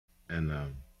and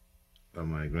on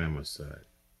my grandma's side.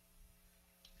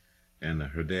 And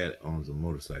her dad owns a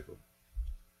motorcycle.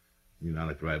 You know, I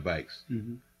like to ride bikes.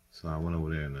 So I went over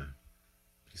there and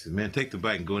he said, man, take the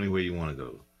bike and go anywhere you want to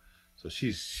go. So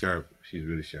she's sharp. She's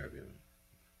really sharp, you know.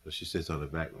 So she sits on the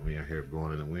back with me, her hair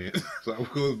blowing in the wind. So I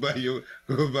goes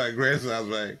by grandson's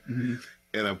bike,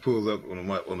 and I pulls up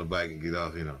on the bike and get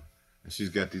off, you know. And she's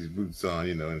got these boots on,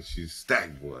 you know, and she's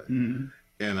stacked, boy. And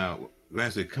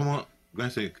Grand said, come on.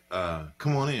 Grand said,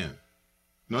 come on in.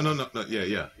 No,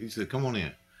 yeah. He said, come on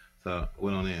in. So I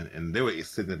went on in, and they were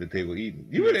sitting at the table eating.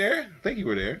 You were there. I think you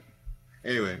were there.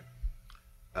 Anyway,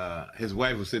 his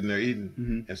wife was sitting there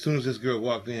eating. As soon as this girl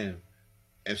walked in,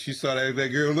 and she saw that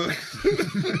girl look.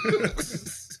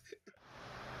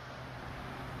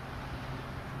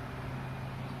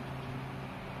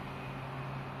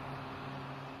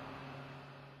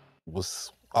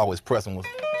 Was always present was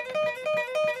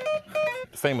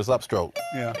the famous upstroke.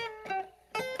 Yeah.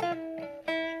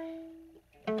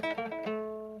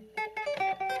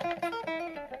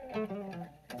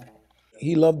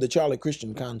 He loved the Charlie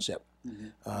Christian concept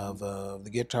of the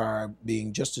guitar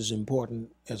being just as important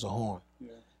as a horn.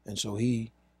 And so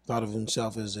he thought of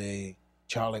himself as a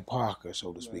Charlie Parker,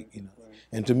 so to speak, you know.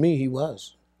 And to me, he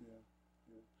was.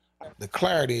 The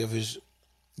clarity of his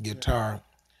guitar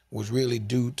was really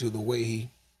due to the way he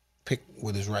picked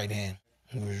with his right hand.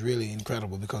 It was really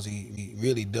incredible because he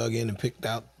really dug in and picked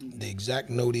out the exact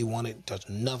note he wanted,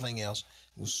 touched nothing else.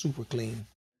 It was super clean.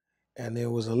 And there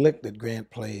was a lick that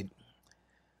Grant played,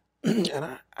 and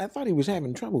I thought he was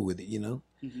having trouble with it, you know.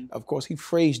 Of course, he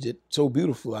phrased it so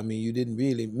beautiful. I mean, you didn't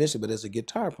really miss it, but as a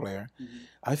guitar player,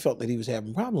 I felt that he was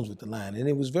having problems with the line. And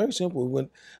it was very simple. It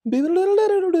went,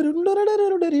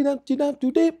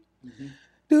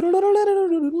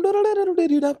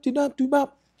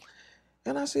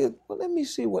 and I said, well, let me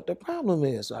see what the problem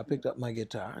is. So I picked up my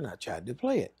guitar and I tried to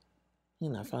play it.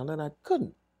 And I found out I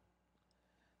couldn't.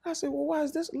 I said, well, why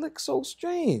is this lick so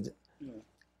strange?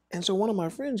 And so one of my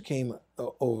friends came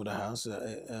over the house,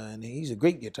 and he's a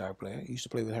great guitar player. He used to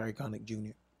play with Harry Connick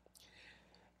Jr.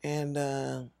 And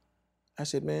I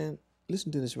said, man,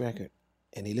 listen to this record.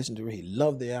 And he listened to it. He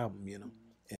loved the album, you know,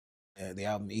 and, the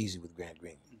album Easy with Grant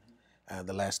Green,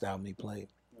 the last album he played.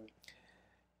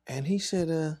 And he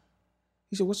said,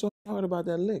 what's so hard about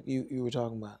that lick you were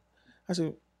talking about? I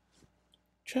said,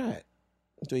 try it.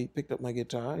 So he picked up my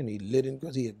guitar and he lit it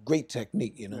because he had great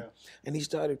technique, you know. And he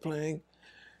started playing.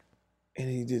 And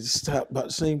he did stop about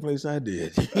the same place I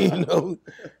did, you know.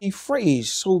 He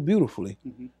phrased so beautifully.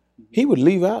 He would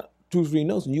leave out 2 or 3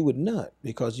 notes and you would not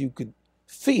because you could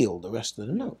feel the rest of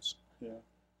the notes.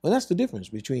 Well, that's the difference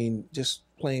between just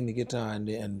playing the guitar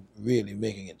and really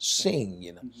making it sing,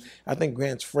 you know. I think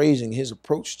Grant's phrasing, his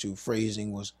approach to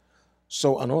phrasing was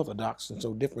so unorthodox and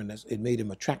so different that it made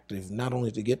him attractive not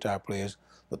only to guitar players,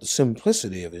 but the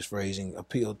simplicity of his phrasing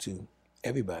appealed to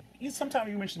everybody. Sometimes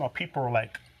you mentioned about people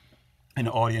like in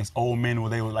the audience, old men, where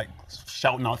they were like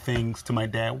shouting out things to my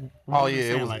dad. Oh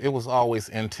yeah, it was always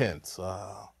intense.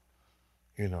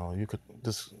 You know, you could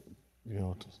just, you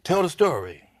know, tell the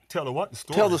story. Tell the what? The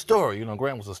story? Tell the story. You know,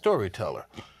 Grant was a storyteller.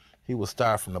 He would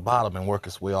start from the bottom and work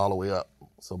his way all the way up.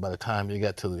 So by the time you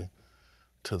got to the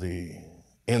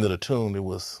end of the tune,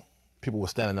 people were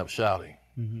standing up shouting.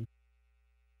 It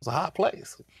was a hot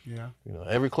place. Yeah. You know,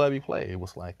 every club he played, it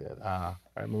was like that. I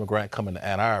remember Grant coming to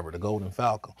Ann Arbor, the Golden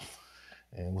Falcon.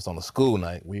 And it was on a school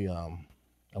night. I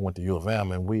went to U of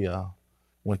M, and we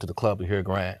went to the club to hear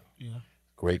Grant.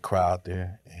 Great crowd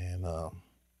there, and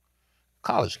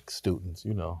college students,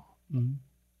 you know. And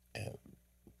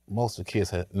most of the kids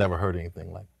had never heard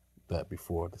anything like that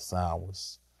before. The sound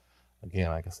was, again,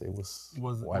 like I said,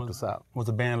 wiped us out. Was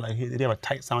the band like? Did they have a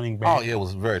tight sounding band? Oh yeah, it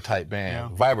was a very tight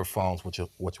band. Vibraphones,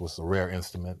 which was a rare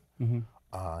instrument. He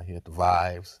had the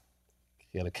vibes.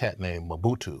 He had a cat named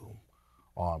Mabutu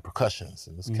on percussions,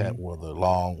 and this cat wore the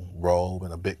long robe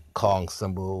and a big Kong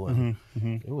cymbal, and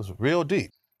it was real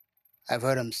deep. I've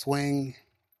heard him swing,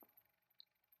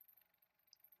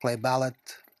 play ballad,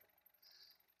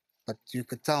 but you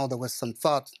could tell there was some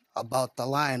thought about the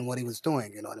line, what he was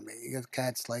doing, you know what I mean? You get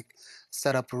cats like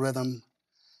set up a rhythm,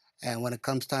 and when it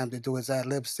comes time to do his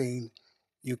ad-lib scene,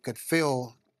 you could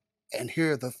feel and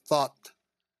hear the thought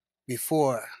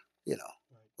before, you know,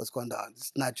 what's going on.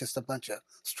 It's not just a bunch of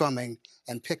strumming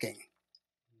and picking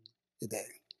today.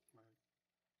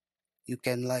 You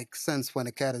can like sense when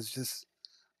a cat is just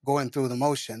going through the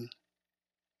motion,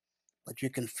 but you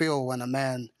can feel when a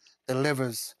man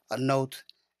delivers a note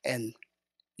and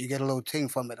you get a little ting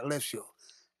from it that lifts you.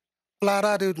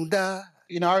 Blah-da-doo-da.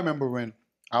 You know, I remember when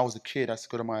I was a kid, I used to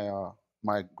go to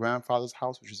my grandfather's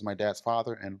house, which is my dad's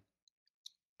father, and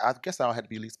I guess I had to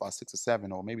be at least about 6 or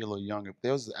 7, or maybe a little younger.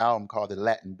 There was an album called The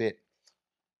Latin Bit,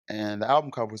 and the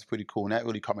album cover was pretty cool, and that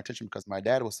really caught my attention because my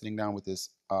dad was sitting down with this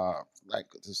like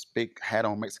this big hat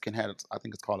on, Mexican hat. I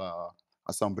think it's called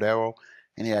a sombrero,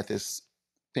 and he had this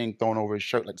thing thrown over his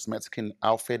shirt, like this Mexican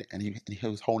outfit, and he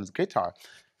was holding his guitar.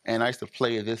 And I used to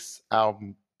play this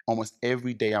album almost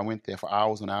every day. I went there for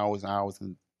hours and hours and hours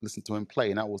and listened to him play,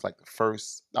 and that was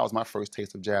my first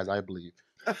taste of jazz, I believe.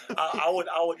 I would,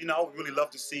 I would really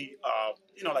love to see,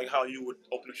 like how you would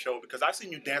open a show, because I've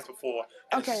seen you dance before,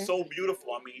 and it's so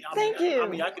beautiful. Thank you.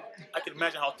 I can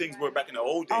imagine how things were back in the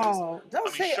old days. Oh,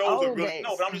 don't say shows old were really, days.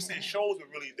 No, but I'm just saying shows were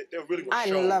really, they really were I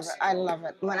shows. love it. I love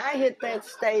it. When I hit that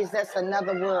stage, that's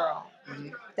another world. Mm-hmm.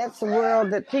 That's a world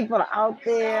that people are out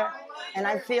there, and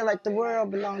I feel like the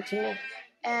world belongs to me.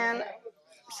 And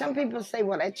some people say,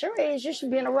 well, at your age, you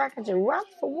should be in a rock. Rock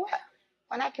for what?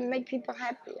 When I can make people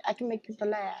happy, I can make people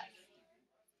laugh.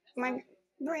 My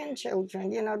grandchildren,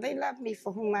 they love me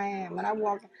for whom I am. When I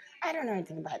walk, I don't know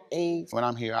anything about age. When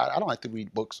I'm here, I don't like to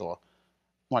read books or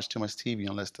watch too much TV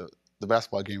unless the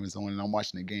basketball game is on and I'm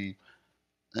watching the game.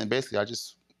 And basically, I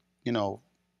just,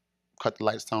 cut the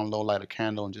lights down low, light a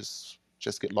candle, and just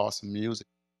get lost in music.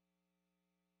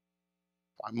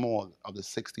 I'm more of the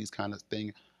 60s kind of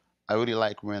thing. I really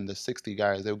like when the 60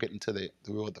 guys, they were getting to the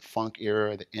funk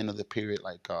era, the end of the period,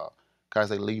 like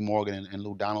guys like Lee Morgan and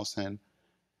Lou Donaldson.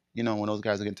 When those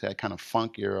guys are getting to that kind of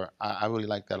funk era, I really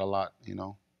like that a lot,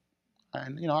 And,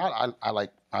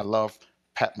 I love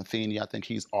Pat Metheny. I think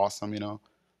he's awesome,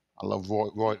 I love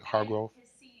Roy Hargrove.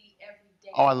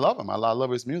 Oh, I love him. I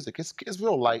love his music. It's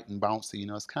real light and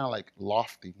bouncy, It's kind of like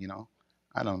lofty,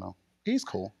 I don't know. He's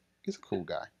cool. He's a cool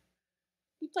guy.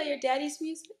 You play your daddy's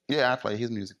music? Yeah, I play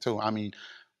his music too. I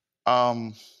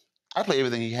play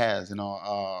everything he has,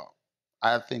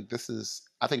 I think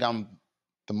I'm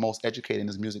the most educated in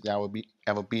his music that I would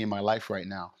ever be in my life right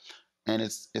now. And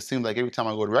it seems like every time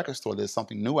I go to the record store, there's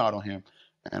something new out on him,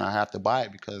 and I have to buy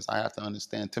it because I have to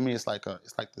understand. To me, it's like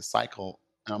the cycle,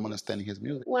 and I'm understanding his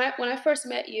music. When I first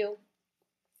met you,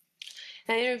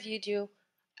 and I interviewed you,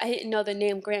 I didn't know the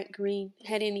name Grant Green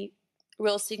had any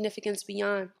real significance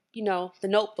beyond, the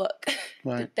notebook,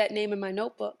 Right. that name in my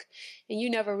notebook. And you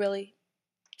never really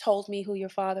told me who your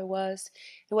father was.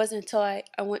 It wasn't until I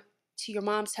went to your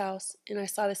mom's house and I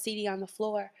saw the CD on the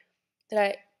floor that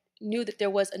I knew that there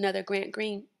was another Grant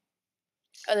Green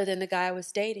other than the guy I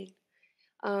was dating.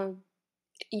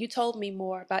 You told me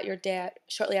more about your dad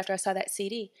shortly after I saw that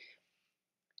CD.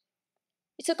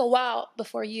 It took a while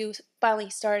before you finally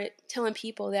started telling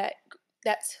people that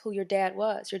that's who your dad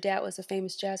was. Your dad was a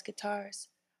famous jazz guitarist.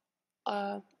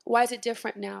 Why is it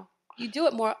different now? You do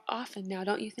it more often now,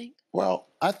 don't you think? Well,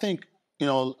 I think,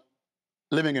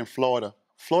 living in Florida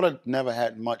never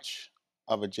had much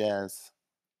of a jazz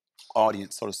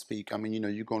audience, so to speak.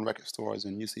 You go in record stores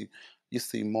and you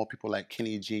see more people like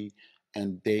Kenny G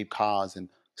and Dave Koz and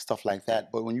stuff like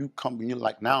that. But when you're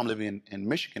like now I'm living in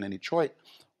Michigan and Detroit,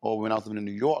 or when I was living in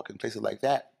New York and places like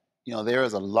that, there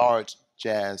is a large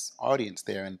jazz audience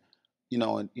there, and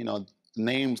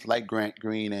names like Grant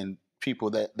Green and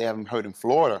people that they haven't heard in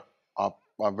Florida are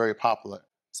very popular.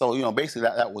 So, basically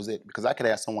that was it, because I could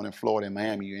ask someone in Florida, in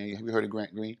Miami, have you heard of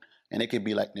Grant Green? And they could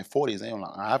be like in their 40s, they don't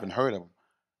know, I haven't heard of him.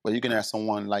 But you can ask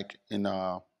someone like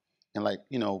here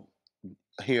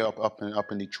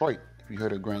up in Detroit, if you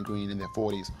heard of Grant Green in their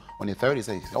 40s or in their 30s,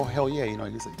 they say, oh hell yeah,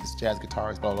 he's a jazz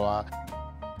guitarist, blah blah blah.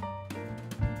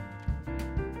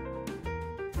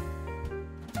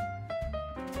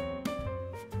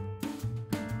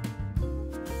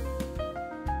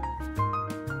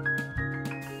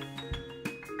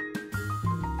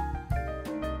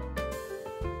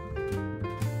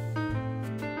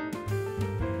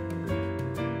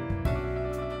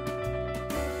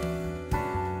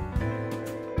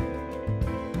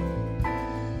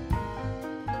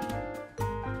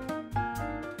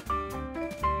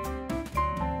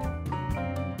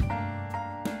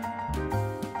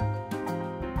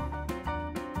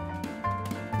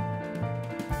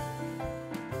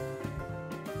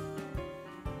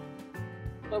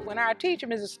 But when our teacher,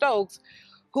 Mrs. Stokes,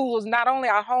 who was not only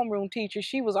our homeroom teacher,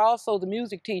 she was also the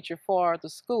music teacher for the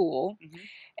school. Mm-hmm.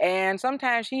 And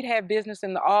sometimes she'd have business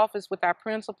in the office with our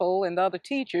principal and the other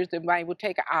teachers that would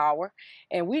take an hour.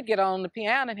 And we'd get on the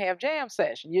piano and have jam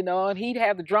session, and he'd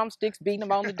have the drumsticks beating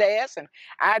them on the desk, and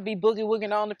I'd be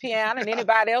boogie-wooging on the piano, and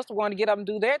anybody else that wanted to get up and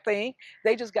do their thing,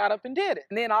 they just got up and did it.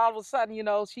 And then all of a sudden,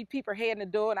 she'd peep her head in the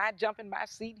door, and I'd jump in my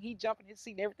seat, and he'd jump in his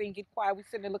seat, and everything get quiet. We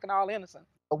sitting there looking all innocent.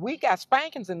 We got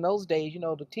spankings in those days,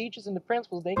 the teachers and the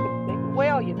principals, they could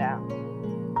well you now.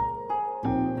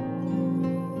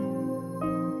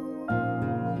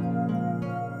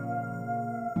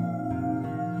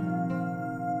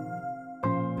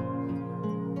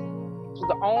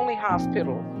 the only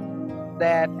hospital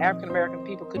that African American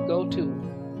people could go to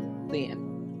then.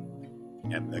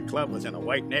 And the club was in a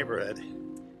white neighborhood,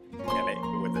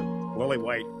 and with the woolly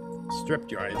white strip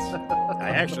joints. I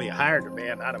actually hired a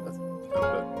band out of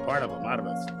part of them out of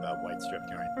a white strip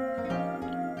joint,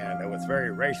 and it was a very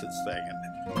racist thing.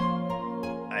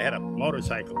 And I had a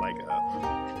motorcycle like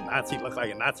a Nazi, looked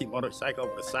like a Nazi motorcycle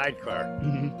with a sidecar,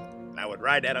 and I would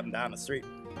ride that up and down the street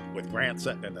with Grant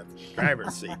sitting in the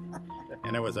driver's seat.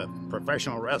 And there was a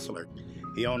professional wrestler.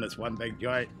 He owned this one big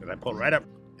joint, and I pulled right up,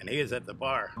 and he was at the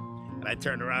bar. And I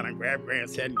turned around and grabbed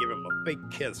Grant's head and gave him a big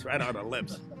kiss right on the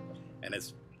lips. And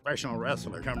this professional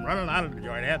wrestler come running out of the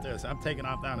joint after us. I'm taking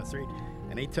off down the street,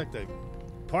 and he took the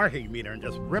parking meter and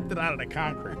just ripped it out of the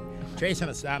concrete, chasing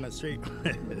us down the street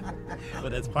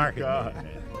with his parking meter.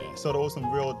 So those were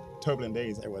some real turbulent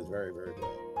days. It was very, very bad.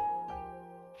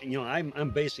 You know,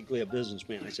 I'm basically a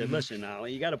businessman. I said, listen, now,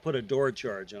 you got to put a door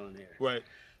charge on here. Right.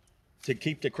 To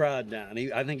keep the crowd down.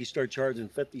 I think he started charging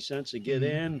 50 cents to get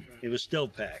in. It was still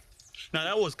packed. Now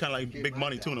that was kind of like big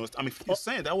money too. I mean, you're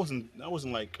saying that wasn't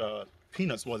like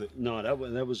peanuts, was it? No,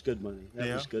 that was good money.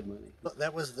 That was good money.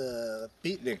 That was the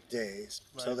beatnik days.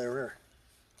 Right. So there were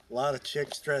a lot of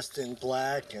chicks dressed in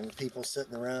black and people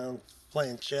sitting around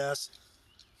playing chess,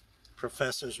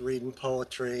 professors reading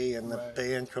poetry, and the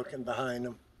band cooking behind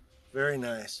them. Very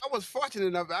nice. I was fortunate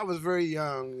enough. I was very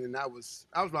young, and I was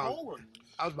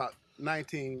about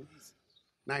 19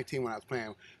 when I was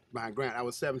playing behind Grant. I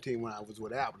was 17 when I was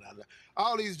with Albert.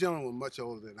 All these gentlemen were much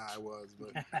older than I was,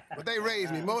 but they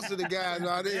raised me. Most of the guys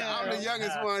are there. I'm the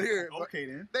youngest one here. Okay,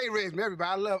 then. They raised me. Everybody.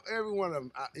 I love every one of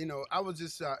them. I was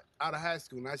just out of high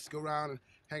school, and I just go around and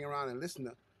hang around and listen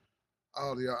to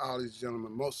all these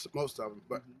gentlemen, most of them.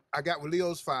 But I got with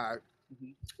Leo's Five,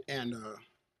 and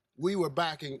we were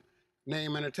backing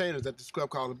name entertainers at this club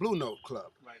called the Blue Note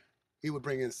Club. Right. He would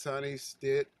bring in Sonny,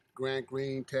 Stitt, Grant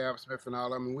Green, Tab Smith, and all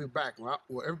of them. And we were back.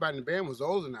 Well, everybody in the band was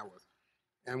older than I was.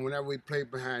 And whenever we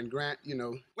played behind Grant,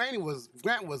 Grant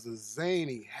was a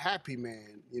zany, happy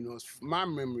man. It's my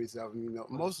memories of him.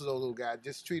 Most of those little guys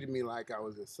just treated me like I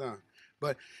was his son.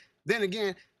 But then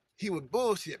again, he would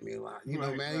bullshit me a lot.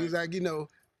 Man. Right. He was like,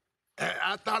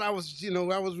 I thought I was,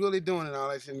 I was really doing it all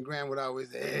that shit. And Grant would always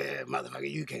say,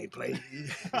 motherfucker, you can't play.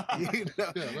 And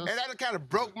that kind of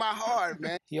broke my heart,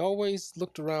 man. He always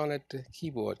looked around at the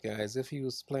keyboard guy as if he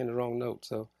was playing the wrong note.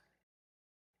 So,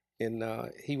 and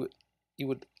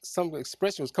some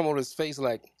expression was coming on his face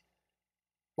like,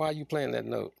 why are you playing that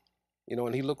note?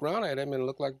 And he looked around at him and it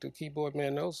looked like the keyboard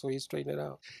man knows, so he straightened it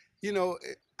out.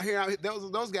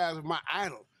 Those guys were my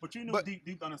idol. But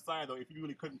deep down inside, though, if you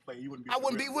really couldn't play, you wouldn't be. I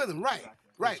wouldn't be with him, right? Exactly.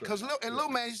 Right. Because Lil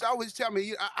Man used to always tell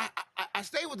me, I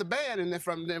stayed with the band, and then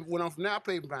from now I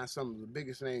played behind some of the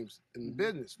biggest names in the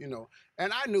business,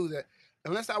 And I knew that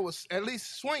unless I was at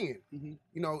least swinging,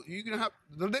 you can have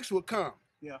the licks would come.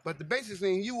 Yeah. But the basic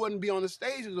thing, you wouldn't be on the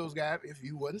stage with those guys if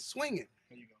you wasn't swinging.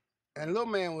 There you go. And Lil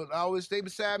Man would always stay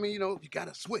beside me. You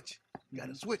gotta switch. You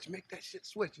gotta switch. Make that shit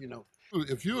switch.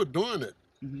 If you were doing it.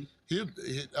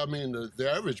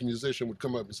 The average musician would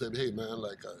come up and say, "Hey, man,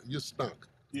 you stunk."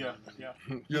 Yeah.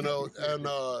 And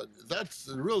that's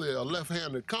really a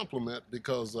left-handed compliment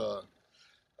because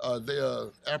they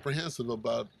are apprehensive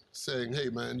about saying, "Hey,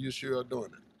 man, you sure are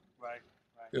doing it." Right.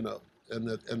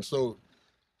 And so,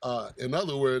 in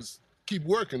other words, keep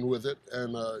working with it,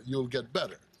 and you'll get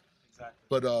better. Exactly.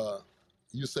 But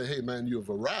you say, "Hey, man, you've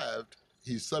arrived."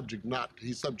 He's subject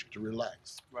to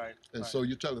relax. Right. And so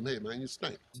you tell him, hey, man, you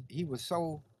stink. He was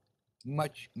so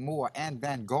much more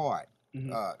avant-garde,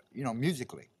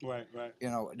 musically. Right.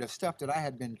 The stuff that I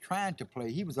had been trying to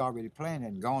play, he was already playing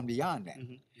and gone beyond that.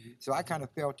 So I kind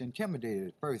of felt intimidated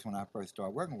at first when I first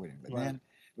started working with him.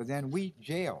 But then we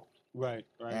gelled. Right.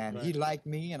 And he liked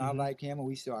me and I liked him, and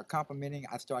we started complimenting.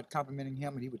 I started complimenting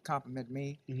him and he would compliment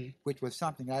me, which was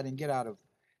something I didn't get out of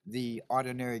the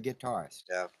ordinary guitarist.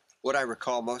 Yeah. What I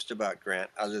recall most about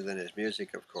Grant, other than his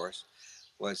music, of course,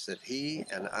 was that he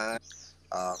and I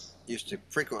used to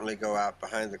frequently go out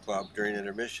behind the club during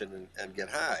intermission and get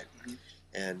high.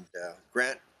 And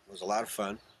Grant was a lot of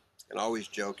fun and always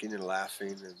joking and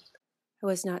laughing. I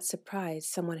was not surprised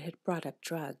someone had brought up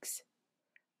drugs.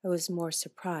 I was more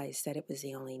surprised that it was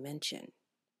the only mention.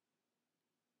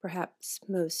 Perhaps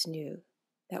most knew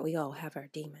that we all have our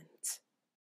demons.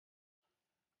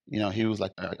 He was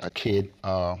like a kid.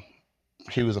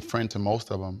 He was a friend to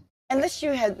most of them. Unless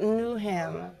you knew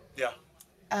him,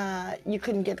 you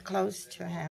couldn't get close to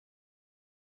him.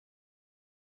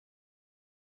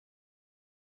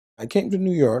 I came to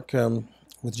New York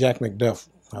with Jack McDuff.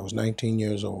 I was 19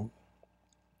 years old.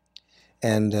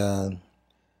 And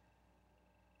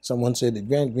Someone said that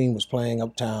Grant Green was playing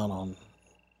uptown on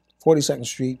 42nd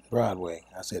Street, Broadway.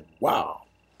 I said, wow.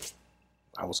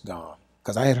 I was gone.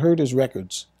 Because I had heard his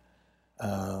records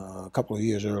a couple of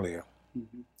years earlier.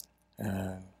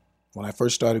 When I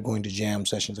first started going to jam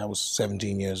sessions, I was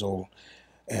 17 years old.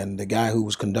 And the guy who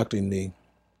was conducting and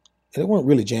they weren't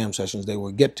really jam sessions, they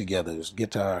were get-togethers.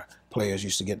 Guitar players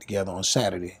used to get together on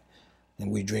Saturday.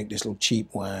 And we drink this little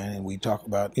cheap wine and we talk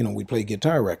about, we play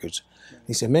guitar records.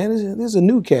 He said, man, there's a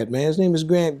new cat, man. His name is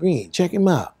Grant Green. Check him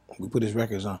out. We put his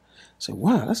records on. I said,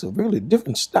 wow, that's a really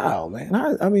different style, man.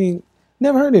 I mean,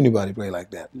 never heard anybody play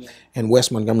like that. Yeah. And Wes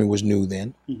Montgomery was new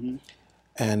then.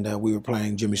 And we were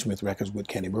playing Jimmy Smith records with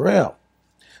Kenny Burrell.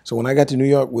 So when I got to New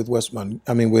York with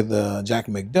Jack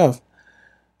McDuff,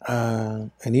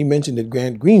 and he mentioned that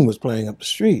Grant Green was playing up the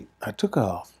street, I took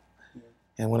off.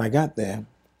 And when I got there,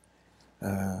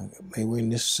 they were in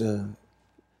this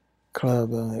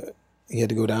club. You had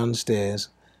to go down the stairs,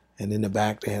 and in the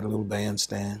back they had a little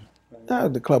bandstand.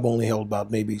 The club only held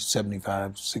about maybe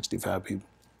 75, 65 people.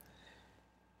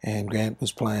 And Grant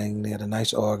was playing. They had a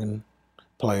nice organ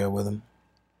player with him,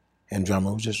 and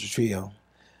drummer. It was just a trio.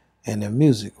 And their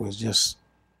music was just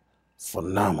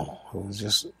phenomenal. It was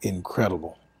just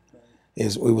incredible.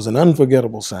 It was an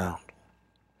unforgettable sound.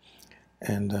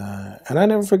 And I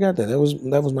never forgot that. That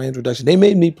was my introduction. They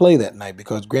made me play that night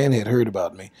because Grant had heard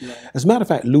about me. Right. As a matter of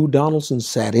fact, Lou Donaldson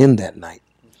sat in that night.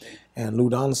 And Lou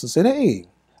Donaldson said, hey,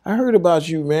 I heard about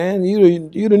you, man.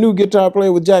 You're the new guitar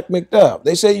player with Jack McDuff.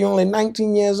 They say you're only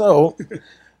 19 years old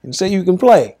and say you can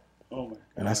play. Oh, my God.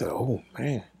 And I said, oh,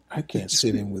 man, I can't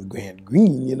sit in with Grant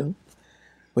Green,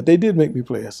 But they did make me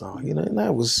play a song, and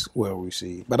that was well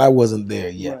received. But I wasn't there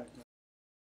yet. Right.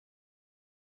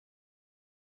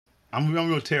 I'm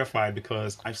real terrified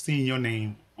because I've seen your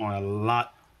name on a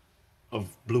lot of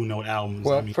Blue Note albums.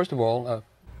 Well, first of all,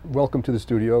 welcome to the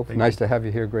studio. Nice to have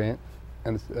you here, Grant.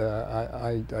 And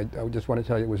I just want to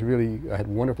tell you, I had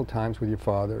wonderful times with your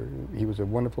father. He was a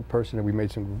wonderful person, and we made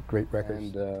some great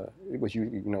records. And it was,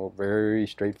 very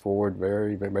straightforward,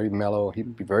 very, very, very mellow.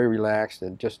 He'd be very relaxed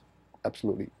and just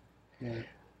absolutely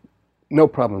no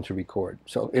problem to record.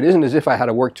 So it isn't as if I had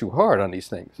to work too hard on these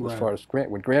things. Right. As far as Grant,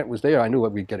 when Grant was there, I knew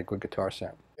we'd get a good guitar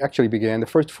sound. Actually began, the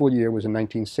first full year was in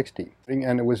 1960.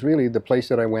 And it was really the place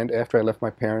that I went after I left my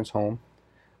parents' home,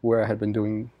 where I had been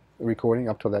doing recording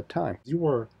up till that time. You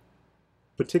were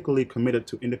particularly committed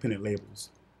to independent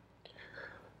labels.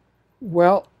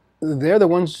 Well, they're the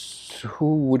ones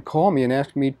who would call me and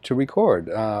ask me to record.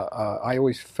 I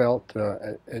always felt,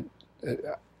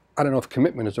 I don't know if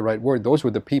commitment is the right word. Those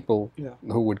were the people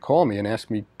who would call me and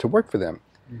ask me to work for them.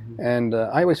 And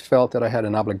I always felt that I had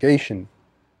an obligation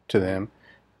to them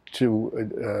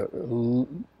to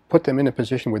put them in a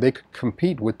position where they could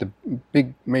compete with the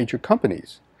big major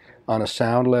companies on a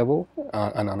sound level,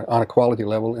 on a quality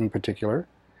level in particular.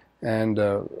 And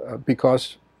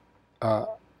because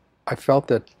I felt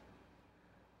that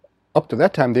up to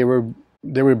that time they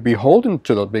were beholden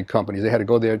to those big companies. They had to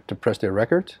go there to press their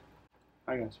records.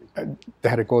 I got you. They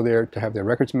had to go there to have their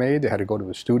records made. They had to go to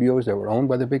the studios that were owned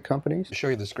by the big companies. I'll show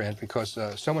you this, Grant, because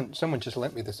someone just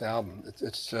lent me this album.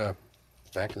 It's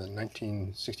back in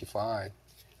 1965.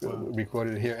 Wow. We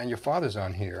recorded it here, and your father's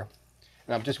on here.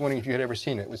 And I'm just wondering if you had ever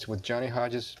seen it. It's with Johnny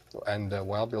Hodges and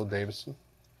Wild Bill Davison.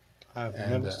 I've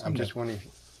never seen I'm just wondering,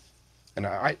 and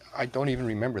I don't even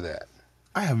remember that.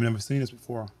 I have never seen this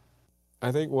before.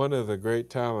 I think one of the great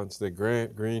talents that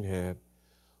Grant Green had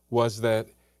was that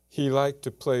he liked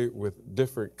to play with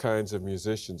different kinds of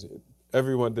musicians.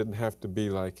 Everyone didn't have to be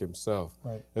like himself.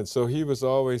 Right. And so he was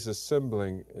always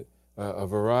assembling a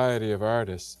variety of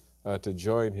artists to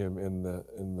join him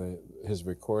in his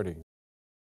recording.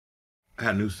 I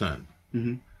had a new son.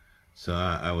 So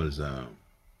I was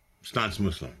staunch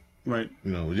Muslim. Right.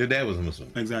 Your dad was a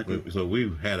Muslim. Exactly. So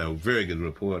we had a very good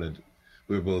rapport that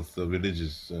we were both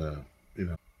religious,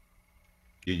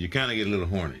 you kind of get a little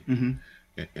horny.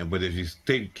 But if you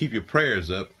keep your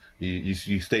prayers up, you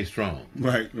stay strong.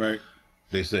 Right.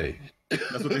 They say.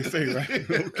 That's what they say, right?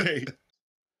 Okay.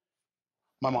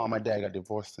 My mom and my dad got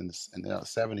divorced in the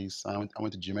 70s. I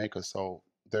went to Jamaica, so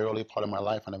the early part of my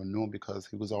life I never knew him because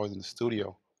he was always in the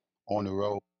studio, on the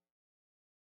road.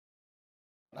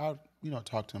 I would,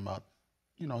 talk to him about,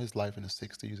 his life in the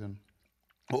 60s and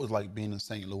what it was like being in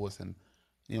St. Louis and,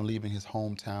 leaving his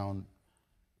hometown,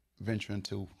 venturing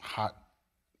to hot,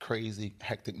 crazy,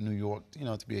 hectic New York,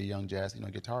 to be a young jazz,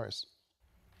 guitarist.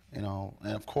 And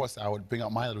of course I would bring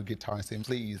out my little guitar and say,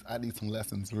 please, I need some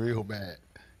lessons real bad,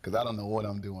 because I don't know what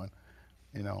I'm doing,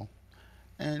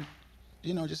 And,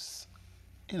 just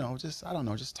I don't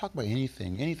know, just talk about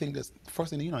anything that's, first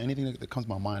thing, anything that comes to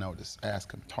my mind, I would just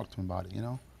ask him, talk to him about it,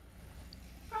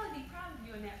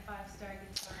 that 5-star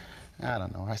guitar? I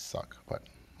don't know, I suck, but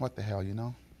what the hell, you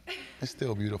know? It's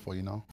still beautiful, you know?